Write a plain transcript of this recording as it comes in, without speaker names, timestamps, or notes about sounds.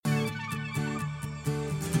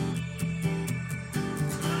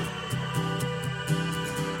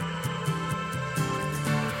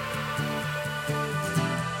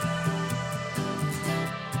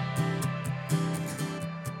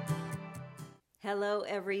Hello,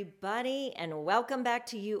 everybody, and welcome back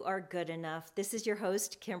to You Are Good Enough. This is your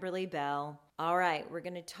host, Kimberly Bell. All right, we're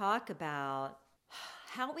going to talk about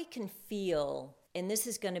how we can feel, and this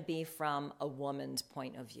is going to be from a woman's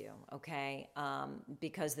point of view, okay?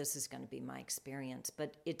 Because this is going to be my experience,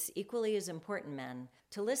 but it's equally as important, men,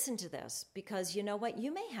 to listen to this because you know what?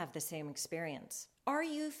 You may have the same experience. Are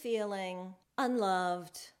you feeling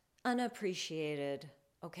unloved, unappreciated?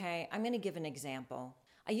 Okay, I'm going to give an example.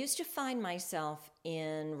 I used to find myself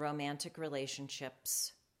in romantic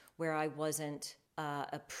relationships where I wasn't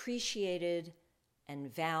appreciated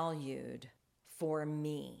and valued for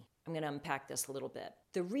me. I'm going to unpack this a little bit.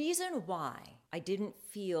 The reason why I didn't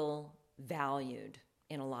feel valued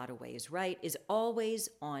in a lot of ways, right, is always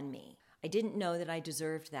on me. I didn't know that I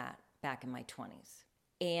deserved that back in my 20s.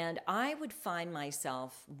 And I would find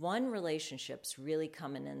myself, relationships really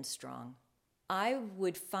coming in strong. I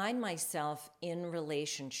would find myself in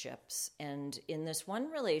relationships, and in this one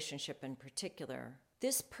relationship in particular,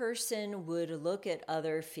 this person would look at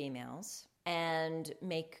other females and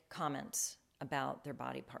make comments about their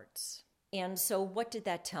body parts. And so what did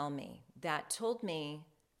that tell me? That told me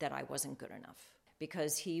that I wasn't good enough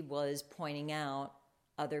because he was pointing out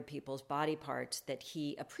other people's body parts that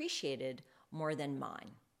he appreciated more than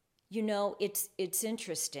mine. You know, it's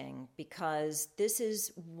interesting because this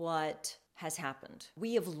is what has happened.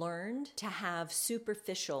 We have learned to have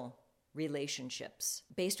superficial relationships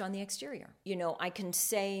based on the exterior. You know, I can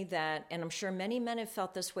say that, and I'm sure many men have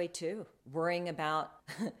felt this way too, worrying about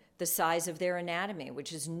the size of their anatomy,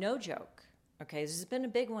 which is no joke. Okay, this has been a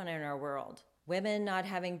big one in our world. Women not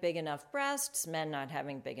having big enough breasts, men not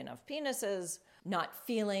having big enough penises, not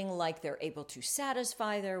feeling like they're able to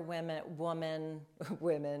satisfy their women,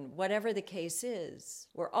 whatever the case is.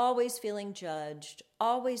 We're always feeling judged,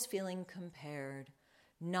 always feeling compared,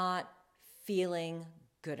 not feeling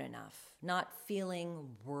good enough, not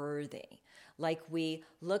feeling worthy. Like we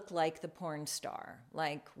look like the porn star,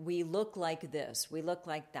 like we look like this, we look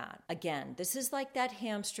like that. Again, this is like that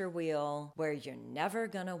hamster wheel where you're never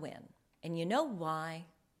gonna win. And you know why?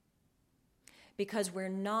 Because we're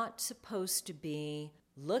not supposed to be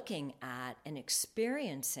looking at and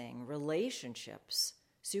experiencing relationships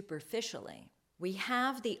superficially. We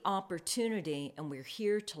have the opportunity, and we're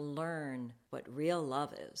here to learn what real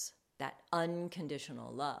love is, that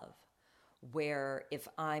unconditional love, where if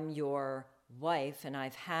I'm your wife and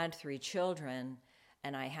I've had 3 children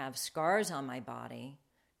and I have scars on my body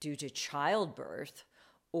due to childbirth,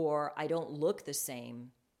 or I don't look the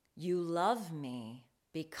same, you love me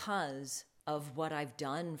because of what I've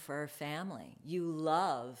done for our family. You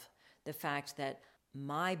love the fact that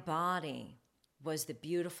my body was the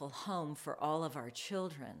beautiful home for all of our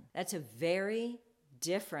children. That's a very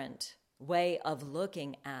different way of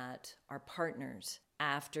looking at our partners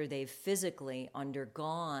after they've physically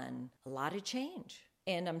undergone a lot of change.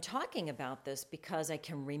 And I'm talking about this because I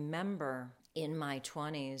can remember in my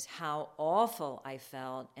 20s how awful I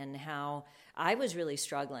felt and how I was really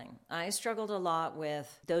struggling. I struggled a lot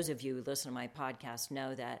with, those of you who listen to my podcast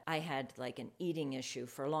know that I had like an eating issue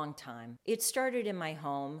for a long time. It started in my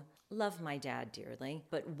home. Love my dad dearly,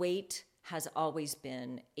 but weight has always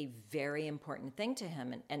been a very important thing to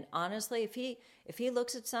him. And honestly, if he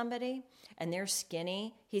looks at somebody and they're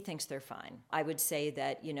skinny, he thinks they're fine. I would say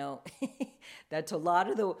that, you know, that's a lot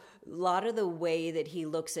of the way that he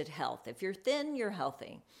looks at health. If you're thin, you're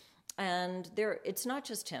healthy. And it's not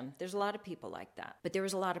just him. There's a lot of people like that. But there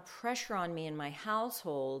was a lot of pressure on me in my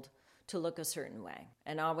household to look a certain way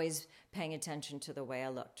and always paying attention to the way I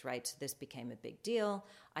looked, right? So this became a big deal.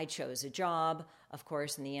 I chose a job, of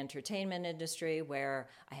course, in the entertainment industry where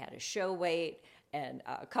I had to show weight and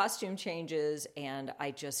costume changes, and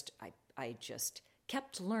I just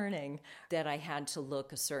kept learning that I had to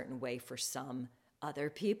look a certain way for some other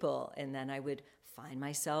people. And then I would find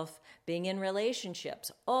myself being in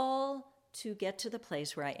relationships, all to get to the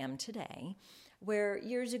place where I am today, where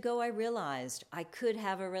years ago I realized I could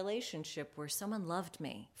have a relationship where someone loved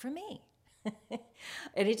me for me.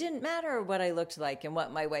 And it didn't matter what I looked like and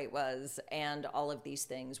what my weight was and all of these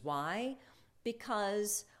things. Why?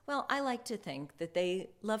 Because, well, I like to think that they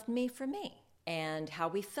loved me for me and how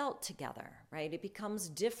we felt together, right? It becomes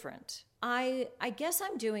different. I guess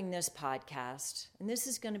I'm doing this podcast, and this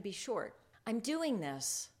is going to be short. I'm doing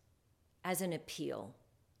this as an appeal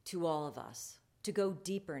to all of us to go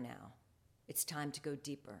deeper now. It's time to go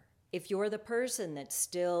deeper. If you're the person that's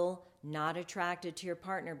still not attracted to your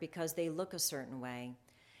partner because they look a certain way,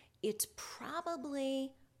 it's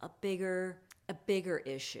probably a bigger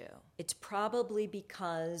issue. It's probably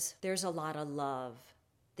because there's a lot of love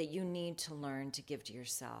that you need to learn to give to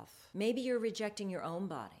yourself. Maybe you're rejecting your own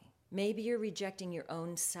body. Maybe you're rejecting your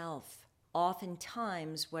own self.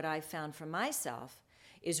 Oftentimes, what I've found for myself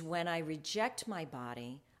is when I reject my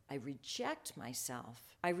body, I reject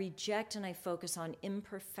myself. I reject and I focus on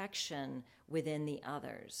imperfection within the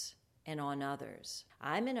others and on others.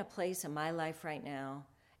 I'm in a place in my life right now,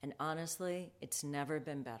 and honestly, it's never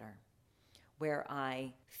been better, where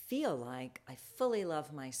I feel like I fully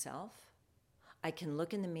love myself. I can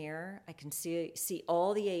look in the mirror. I can see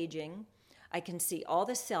all the aging. I can see all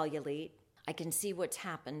the cellulite. I can see what's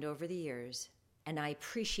happened over the years. And I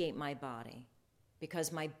appreciate my body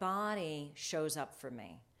because my body shows up for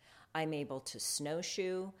me. I'm able to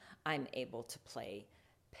snowshoe. I'm able to play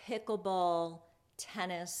pickleball,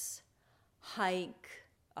 tennis, hike,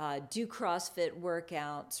 do CrossFit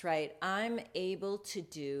workouts, right? I'm able to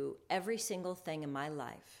do every single thing in my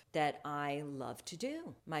life that I love to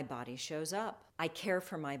do. My body shows up. I care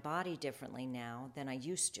for my body differently now than I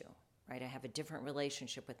used to, right? I have a different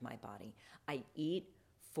relationship with my body. I eat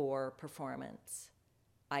for performance.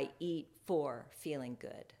 I eat for feeling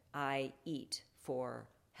good. I eat for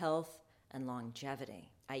health and longevity.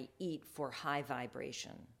 I eat for high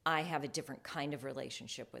vibration. I have a different kind of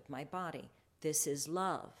relationship with my body. This is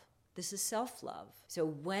love. This is self-love. So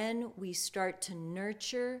when we start to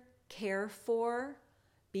nurture, care for,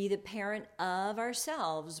 be the parent of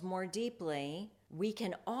ourselves more deeply, we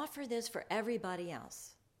can offer this for everybody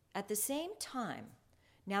else. At the same time,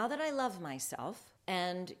 now that I love myself,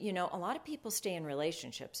 and, a lot of people stay in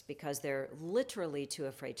relationships because they're literally too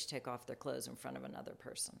afraid to take off their clothes in front of another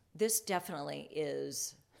person. This definitely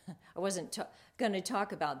is, I wasn't going to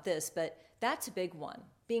talk about this, but that's a big one.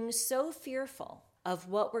 Being so fearful of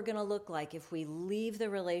what we're going to look like if we leave the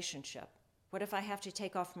relationship. What if I have to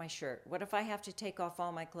take off my shirt? What if I have to take off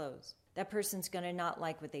all my clothes? That person's going to not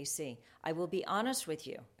like what they see. I will be honest with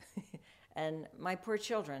you, and my poor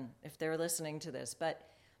children, if they're listening to this, but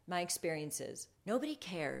my experience is nobody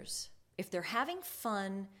cares. If they're having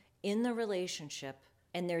fun in the relationship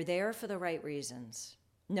and they're there for the right reasons,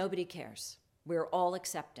 nobody cares. We're all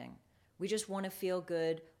accepting. We just want to feel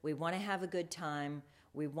good. We want to have a good time.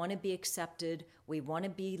 We want to be accepted. We want to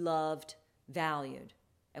be loved, valued,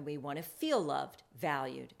 and we want to feel loved,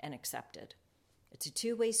 valued, and accepted. It's a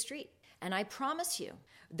two-way street. And I promise you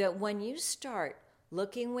that when you start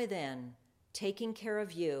looking within, taking care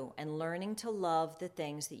of you, and learning to love the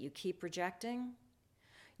things that you keep rejecting,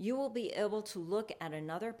 you will be able to look at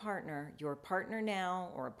another partner, your partner now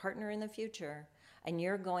or a partner in the future, and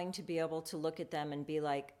you're going to be able to look at them and be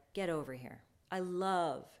like, get over here. I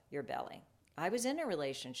love your belly. I was in a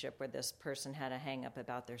relationship where this person had a hang up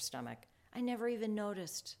about their stomach. I never even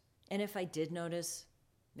noticed. And if I did notice,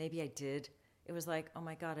 maybe I did. It was like, oh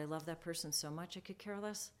my God, I love that person so much I could care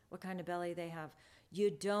less what kind of belly they have.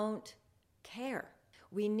 You don't care.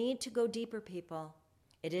 We need to go deeper, people.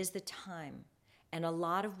 It is the time. And a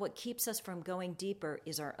lot of what keeps us from going deeper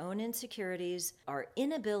is our own insecurities, our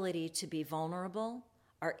inability to be vulnerable,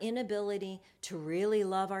 our inability to really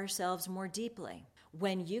love ourselves more deeply.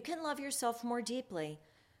 When you can love yourself more deeply,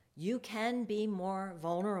 you can be more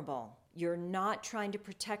vulnerable. You're not trying to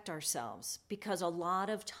protect ourselves because a lot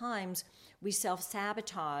of times we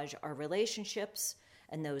self-sabotage our relationships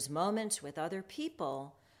and those moments with other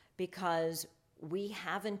people because we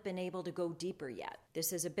haven't been able to go deeper yet.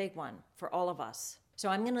 This is a big one for all of us. So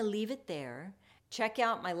I'm going to leave it there. Check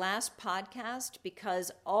out my last podcast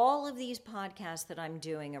because all of these podcasts that I'm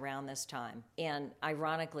doing around this time, and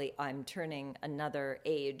ironically, I'm turning another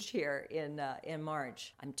age here in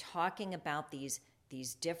March. I'm talking about these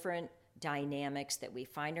different dynamics that we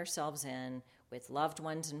find ourselves in with loved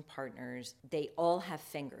ones and partners. They all have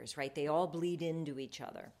fingers, right? They all bleed into each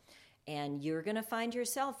other. And you're going to find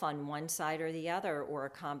yourself on one side or the other or a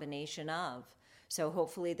combination of. So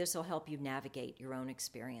hopefully this will help you navigate your own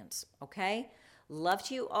experience, okay? Love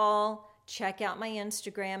to you all. Check out my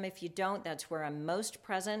Instagram. If you don't, that's where I'm most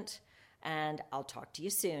present. And I'll talk to you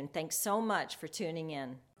soon. Thanks so much for tuning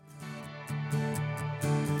in.